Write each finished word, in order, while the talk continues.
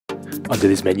On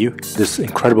today's menu, this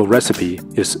incredible recipe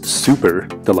is super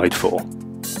delightful.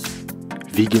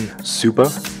 Vegan ZUPPA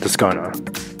TOSCANNA.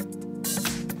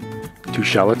 2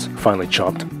 shallots finely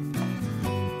chopped.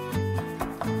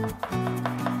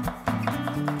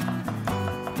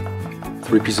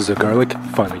 Three pieces of garlic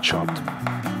finely chopped.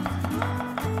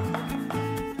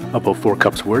 About 4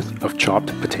 cups worth of chopped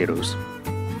potatoes.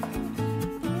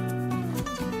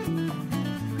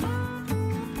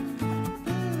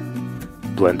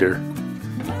 Blender.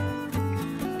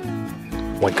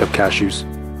 1 cup cashews.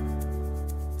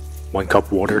 1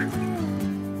 cup water.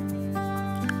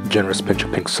 Generous pinch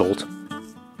of pink salt.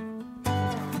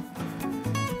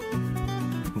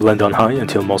 Blend on high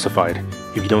until emulsified.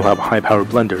 If you don't have a high-powered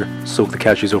blender, soak the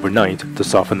cashews overnight to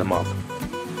soften them up.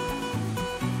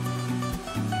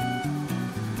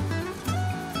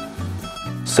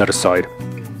 Set aside.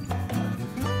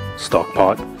 Stock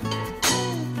pot.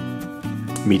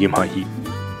 Medium-high heat.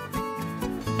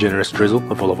 Generous drizzle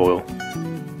of olive oil.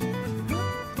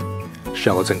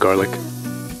 Shallots and garlic.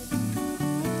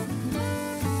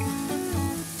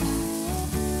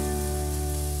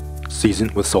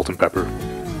 Season with salt and pepper.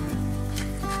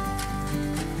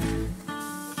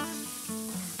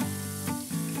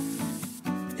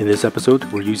 In this episode,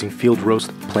 we're using field roast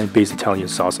plant-based Italian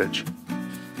sausage.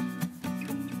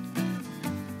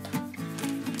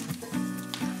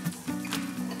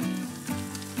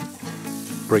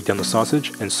 Break down the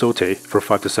sausage and saute for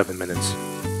 5 to 7 minutes.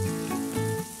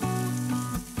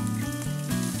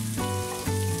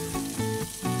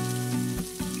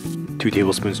 Two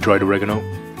tablespoons dried oregano.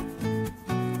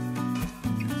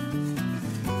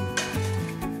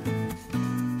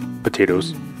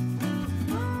 Potatoes.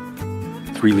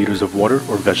 3 liters of water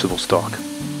or vegetable stock.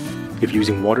 If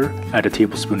using water, add 1.5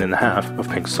 tablespoons of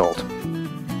pink salt.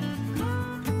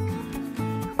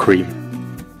 Cream.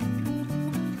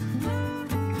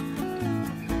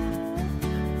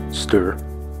 Stir.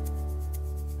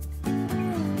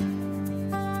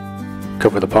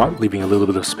 Cover the pot, leaving a little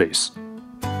bit of space.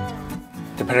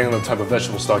 Depending on the type of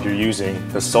vegetable stock you're using,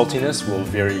 the saltiness will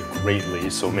vary greatly,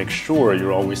 so make sure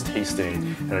you're always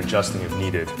tasting and adjusting if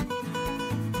needed.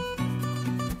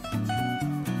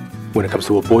 When it comes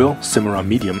to a boil, simmer on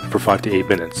medium for 5 to 8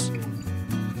 minutes.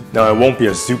 Now, it won't be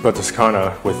a ZUPPA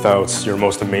TOSCANNA without your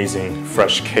most amazing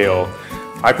fresh kale.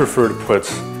 I prefer to put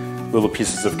little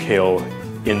pieces of kale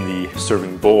in the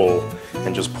serving bowl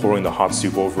and just pouring the hot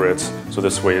soup over it, so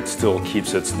this way it still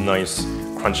keeps its nice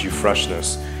crunchy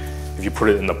freshness. If you put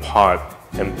it in the pot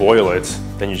and boil it,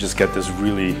 then you just get this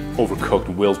really overcooked,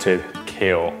 wilted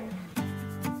kale.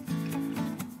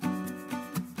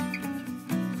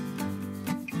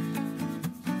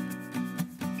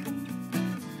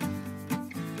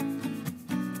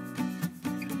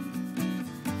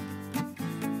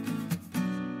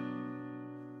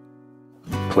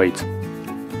 Plate.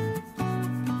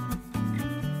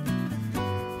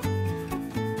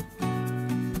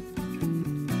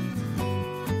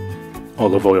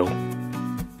 Olive oil.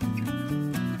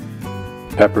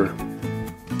 Pepper.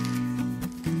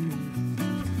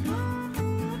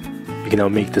 You can now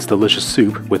make this delicious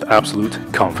soup with absolute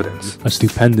confidence. A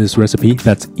stupendous recipe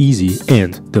that's easy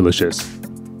and delicious.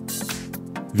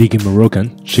 Vegan Moroccan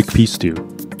chickpea stew.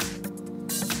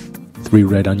 3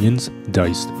 red onions,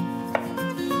 diced.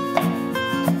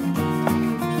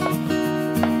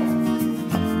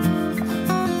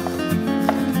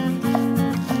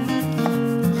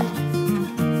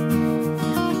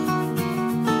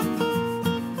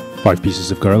 Five pieces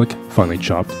of garlic, finely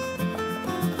chopped.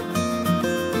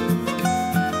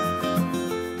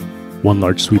 1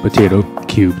 large sweet potato,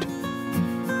 cubed.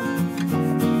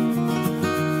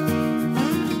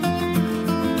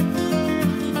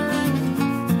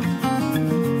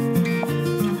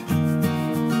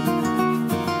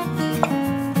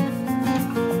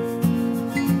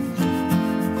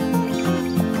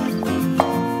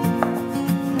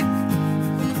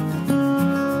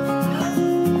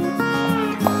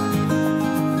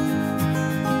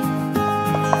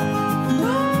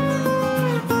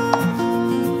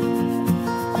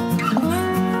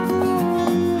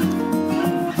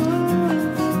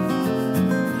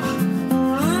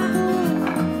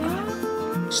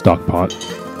 Stock pot,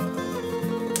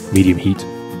 medium heat,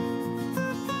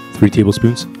 3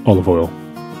 tablespoons olive oil,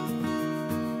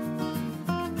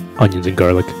 onions and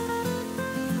garlic,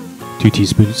 2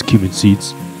 teaspoons cumin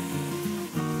seeds,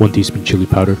 1 teaspoon chili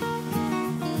powder,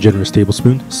 generous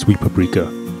tablespoon sweet paprika,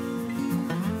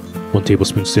 1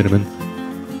 tablespoon cinnamon,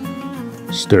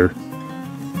 stir.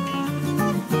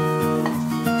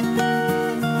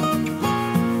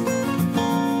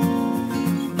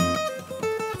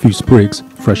 Few sprigs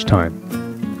fresh thyme.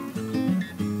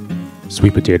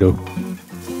 sweet potato,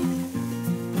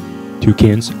 2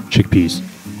 cans chickpeas,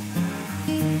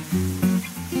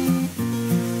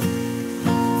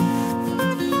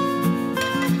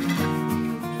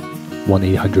 1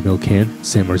 800ml can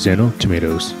San Marzano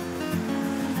tomatoes.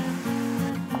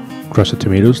 Crush the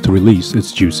tomatoes to release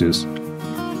its juices.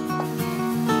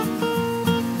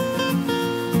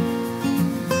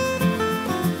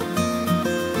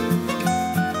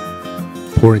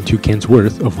 Pour in 2 cans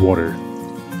worth of water.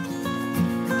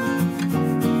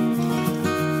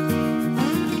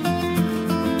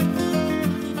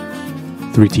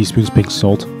 Three teaspoons pink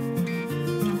salt.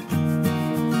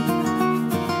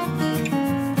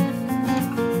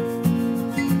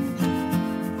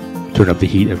 Turn up the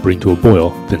heat and bring to a boil,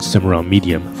 then simmer on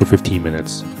medium for 15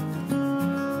 minutes.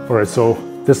 Alright, so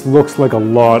this looks like a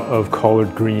lot of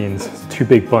collard greens, 2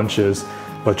 big bunches,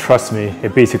 but trust me,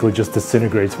 it basically just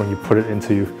disintegrates when you put it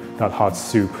into that hot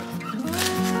soup.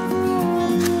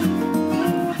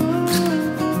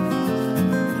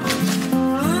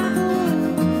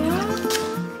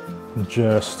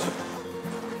 Just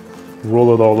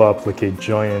roll it all up like a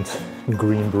giant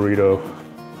green burrito.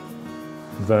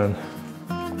 Then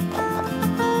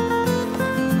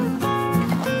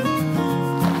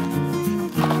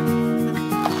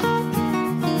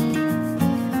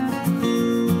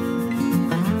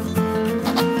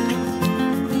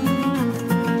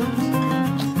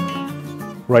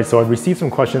right, so I've received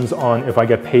some questions on if I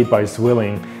get paid by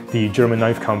Zwilling, the German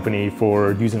knife company,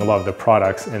 for using a lot of their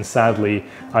products, and sadly,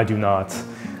 I do not.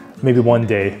 Maybe one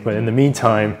day, but in the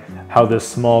meantime, how this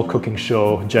small cooking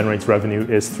show generates revenue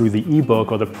is through the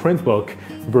ebook or the print book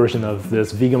version of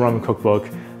this vegan ramen cookbook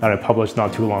that I published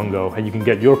not too long ago, and you can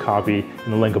get your copy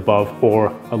in the link above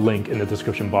or a link in the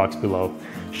description box below.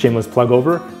 Shameless plug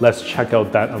over, let's check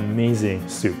out that amazing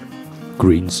soup.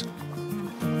 Greens.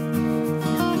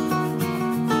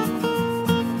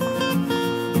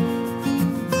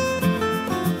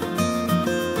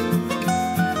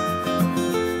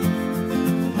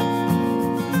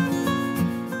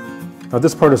 Now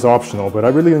this part is optional, but I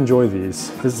really enjoy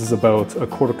these. This is about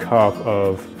 1/4 cup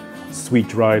of sweet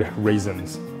dried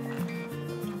raisins.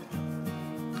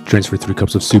 Transfer 3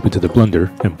 cups of soup into the blender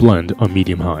and blend on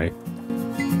medium-high.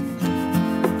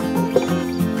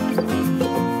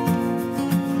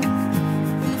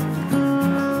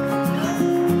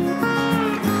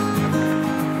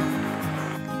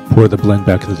 Pour the blend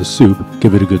back into the soup,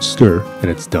 give it a good stir,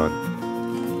 and it's done.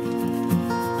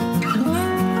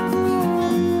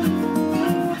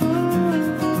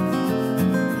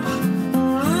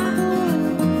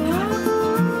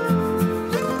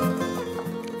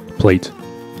 Plate.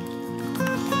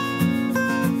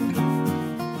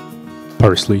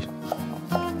 Parsley.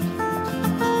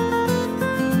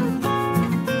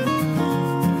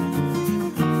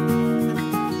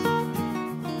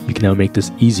 You can now make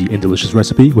this easy and delicious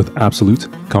recipe with absolute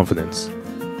confidence.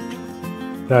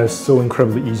 That is so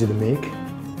incredibly easy to make.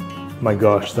 My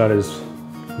gosh, that is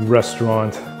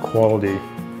restaurant quality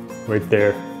right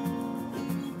there.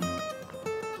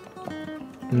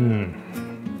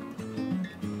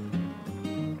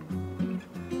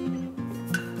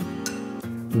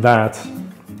 That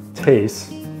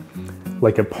tastes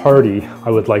like a party I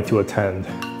would like to attend.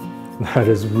 That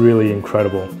is really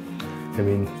incredible. I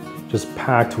mean, just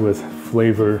packed with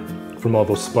flavor from all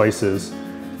those spices.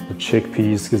 The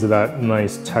chickpeas gives it that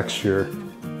nice texture.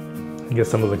 You get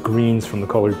some of the greens from the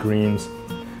collard greens,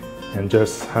 and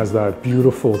just has that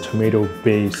beautiful tomato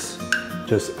base.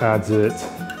 Just adds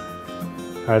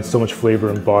so much flavor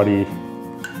and body.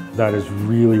 That is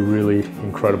really, really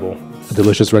incredible. A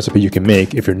delicious recipe you can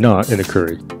make if you're not in a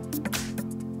curry.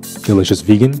 Delicious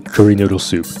vegan curry noodle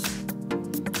soup.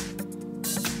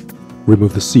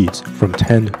 Remove the seeds from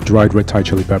 10 dried red Thai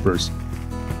chili peppers.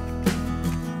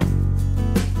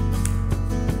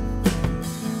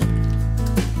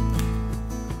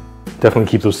 Definitely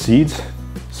keep those seeds.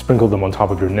 Sprinkle them on top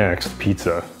of your next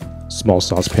pizza. Small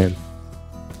saucepan.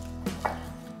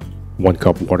 1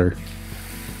 cup water.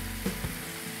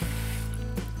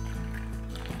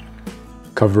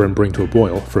 Cover and bring to a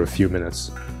boil for a few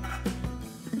minutes.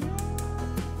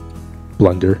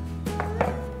 Blender.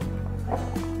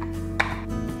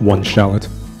 1 shallot.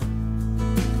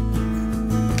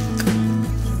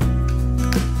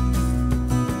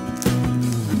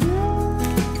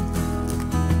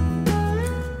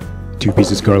 Two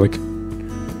pieces garlic.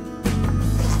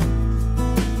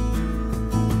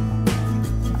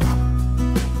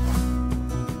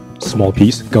 Small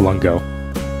piece galangal.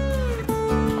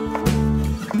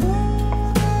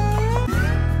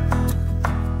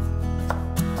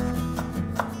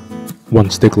 1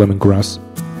 stick lemongrass.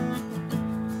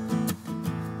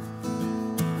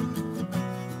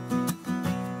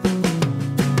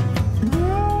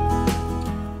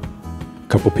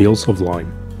 couple peels of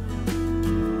lime,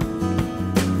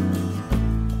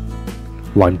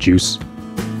 lime juice,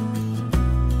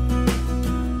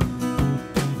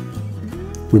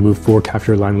 remove 4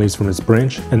 kaffir lime leaves from its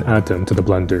branch and add them to the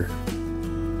blender.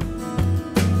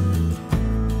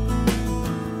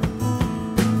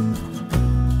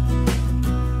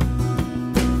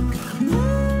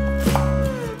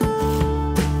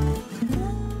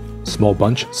 Small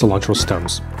bunch cilantro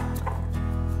stems,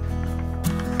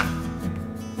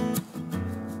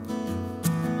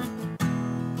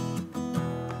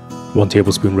 1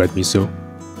 tablespoon red miso,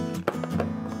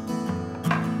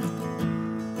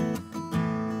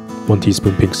 1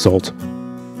 teaspoon pink salt,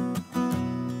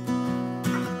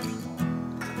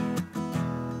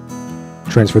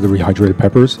 transfer the rehydrated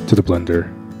peppers to the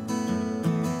blender.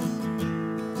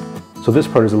 So this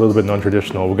part is a little bit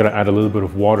non-traditional. We're going to add a little bit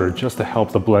of water just to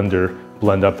help the blender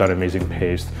blend up that amazing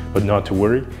paste. But not to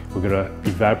worry, we're going to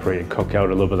evaporate and cook out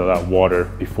a little bit of that water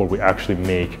before we actually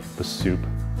make the soup.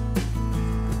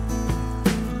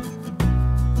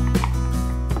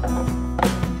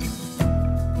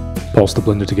 Pulse the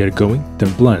blender to get it going,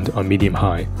 then blend on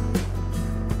medium-high.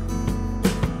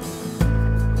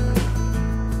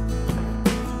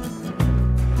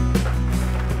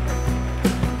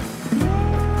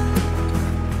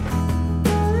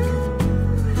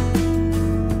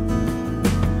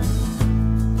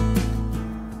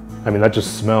 I mean, that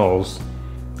just smells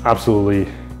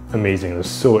absolutely amazing. It's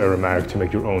so aromatic to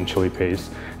make your own chili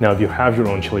paste. Now, if you have your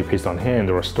own chili paste on hand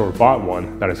or a store-bought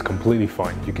one, that is completely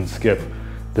fine. You can skip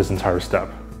this entire step.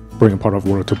 Bring a pot of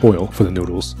water to boil for the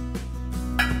noodles.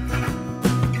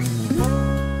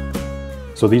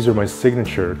 So these are my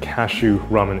signature cashew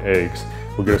ramen eggs.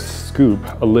 We're gonna scoop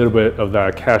a little bit of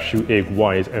that cashew egg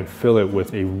white and fill it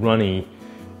with a runny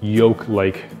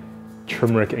yolk-like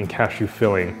turmeric and cashew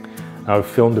filling. I've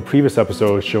filmed the previous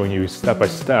episode showing you step by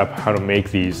step how to make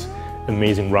these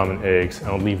amazing ramen eggs, and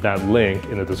I'll leave that link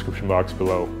in the description box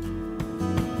below.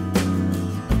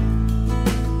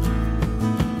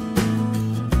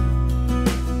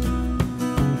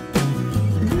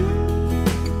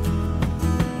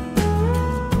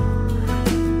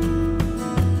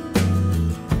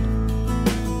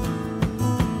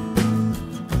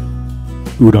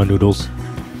 Udon noodles.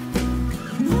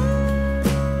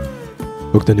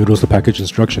 Hook the noodles to package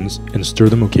instructions and stir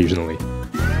them occasionally.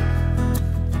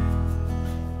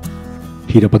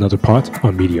 Heat up another pot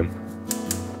on medium.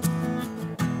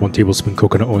 1 tablespoon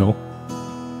coconut oil.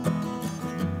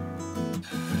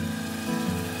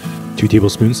 2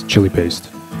 tablespoons chili paste.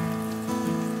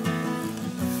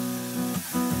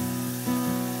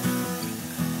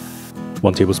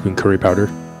 1 tablespoon curry powder.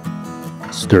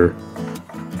 Stir.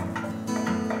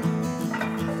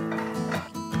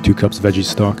 2 cups veggie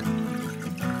stock.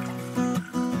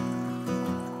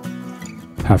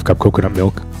 Half cup coconut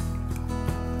milk.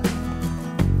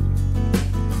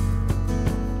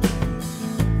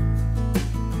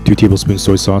 Two tablespoons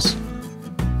soy sauce.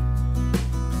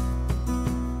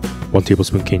 1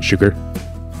 tablespoon cane sugar.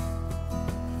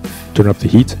 Turn up the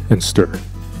heat and stir.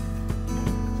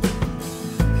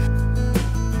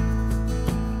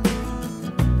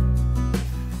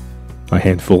 A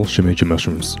handful shimeji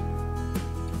mushrooms.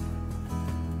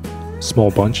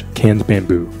 Small bunch canned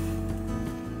bamboo.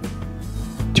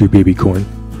 2 baby corn.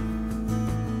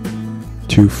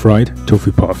 2 fried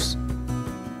tofu puffs.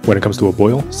 When it comes to a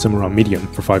boil, simmer on medium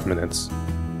for 5 minutes.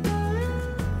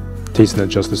 Taste and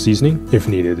adjust the seasoning if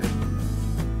needed.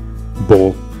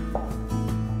 Bowl.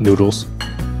 Noodles.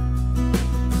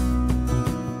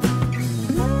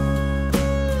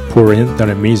 Pour in that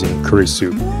amazing curry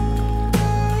soup.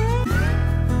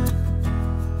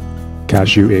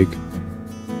 Cashew egg.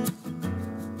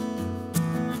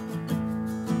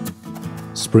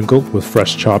 Sprinkle with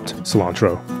fresh chopped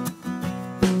cilantro.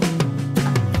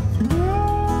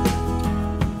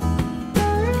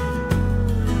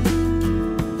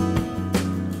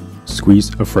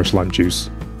 Squeeze of fresh lime juice.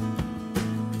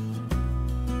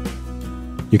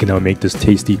 You can now make this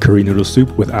tasty curry noodle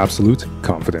soup with absolute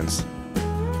confidence.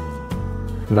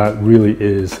 That really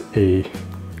is a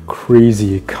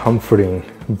crazy, comforting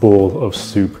bowl of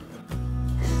soup.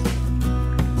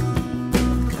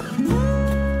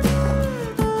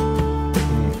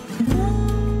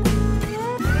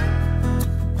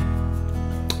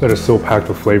 That is so packed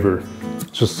with flavor.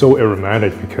 It's just so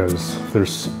aromatic because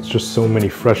there's just so many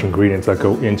fresh ingredients that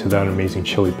go into that amazing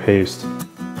chili paste.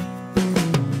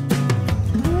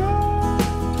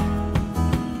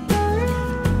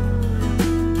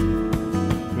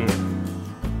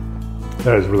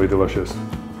 That is really delicious.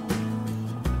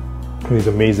 And these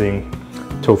amazing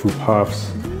tofu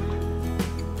puffs.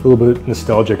 A little bit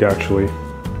nostalgic actually.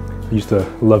 I used to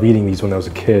love eating these when I was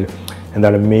a kid, and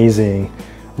that amazing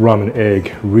ramen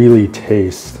egg really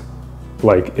tastes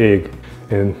like egg,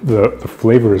 and the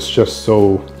flavor is just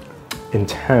so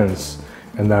intense,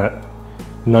 and that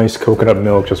nice coconut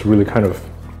milk just really kind of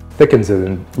thickens it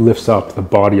and lifts up the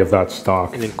body of that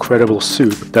stock. An incredible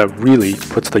soup that really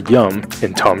puts the yum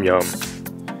in tom yum.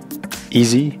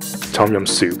 Easy tom yum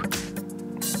soup.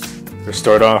 We'll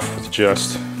start off with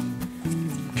just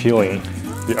peeling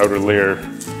the outer layer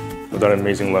of that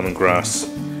amazing lemongrass,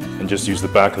 and just use the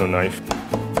back of the knife.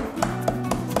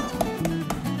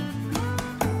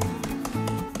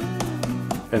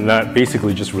 And that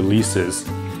basically just releases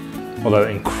all that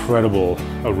incredible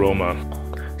aroma.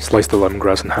 Slice the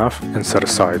lemongrass in half and set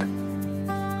aside.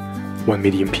 1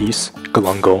 medium piece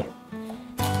galangal.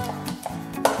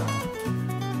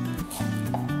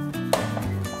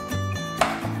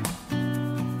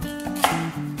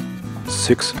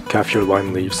 6 kaffir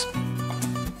lime leaves.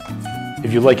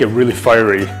 If you like it really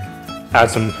fiery, add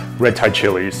some red Thai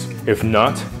chilies. If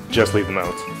not, just leave them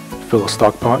out. Fill a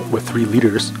stock pot with 3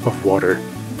 liters of water.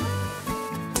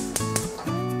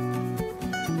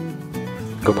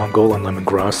 Galangal and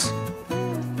lemongrass,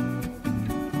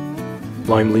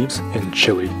 lime leaves, and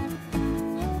chili.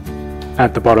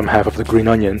 Add the bottom half of the green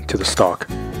onion to the stock.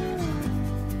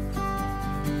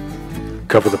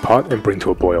 Cover the pot and bring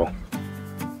to a boil.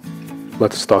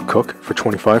 Let the stock cook for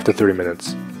 25 to 30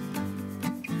 minutes.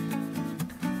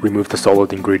 Remove the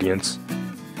solid ingredients.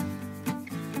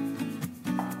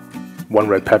 1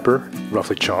 red pepper,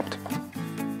 roughly chopped.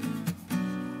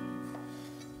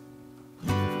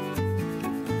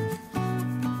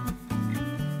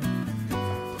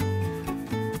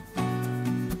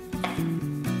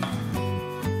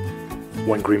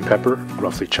 1 green pepper,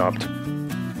 roughly chopped.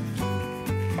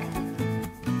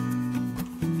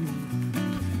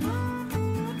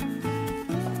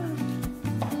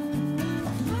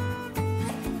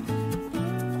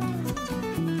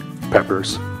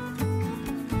 Peppers.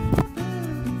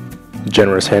 A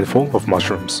generous handful of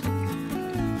mushrooms.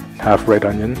 Half red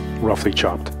onion, roughly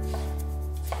chopped.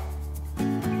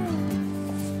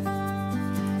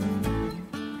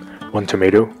 1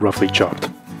 tomato, roughly chopped.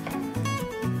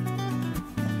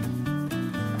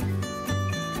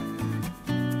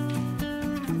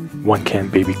 1 can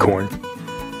baby corn.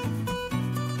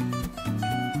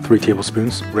 3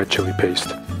 tablespoons red chili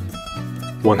paste.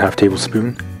 1/2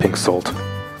 tablespoon pink salt.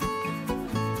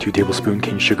 2 tablespoons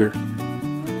cane sugar.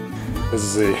 This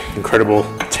is the incredible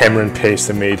tamarind paste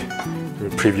I made in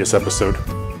the previous episode.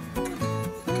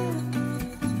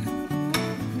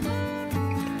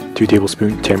 2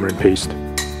 tablespoons tamarind paste.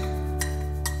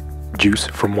 Juice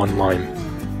from 1 lime.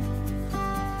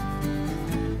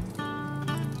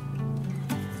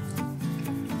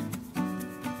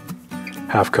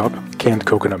 Half cup canned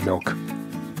coconut milk.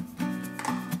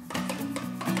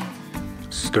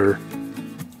 Stir.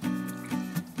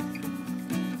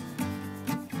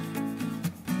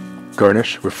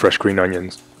 Garnish with fresh green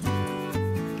onions.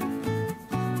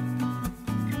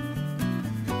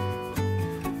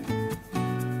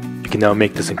 You can now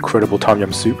make this incredible tom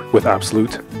yum soup with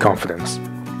absolute confidence.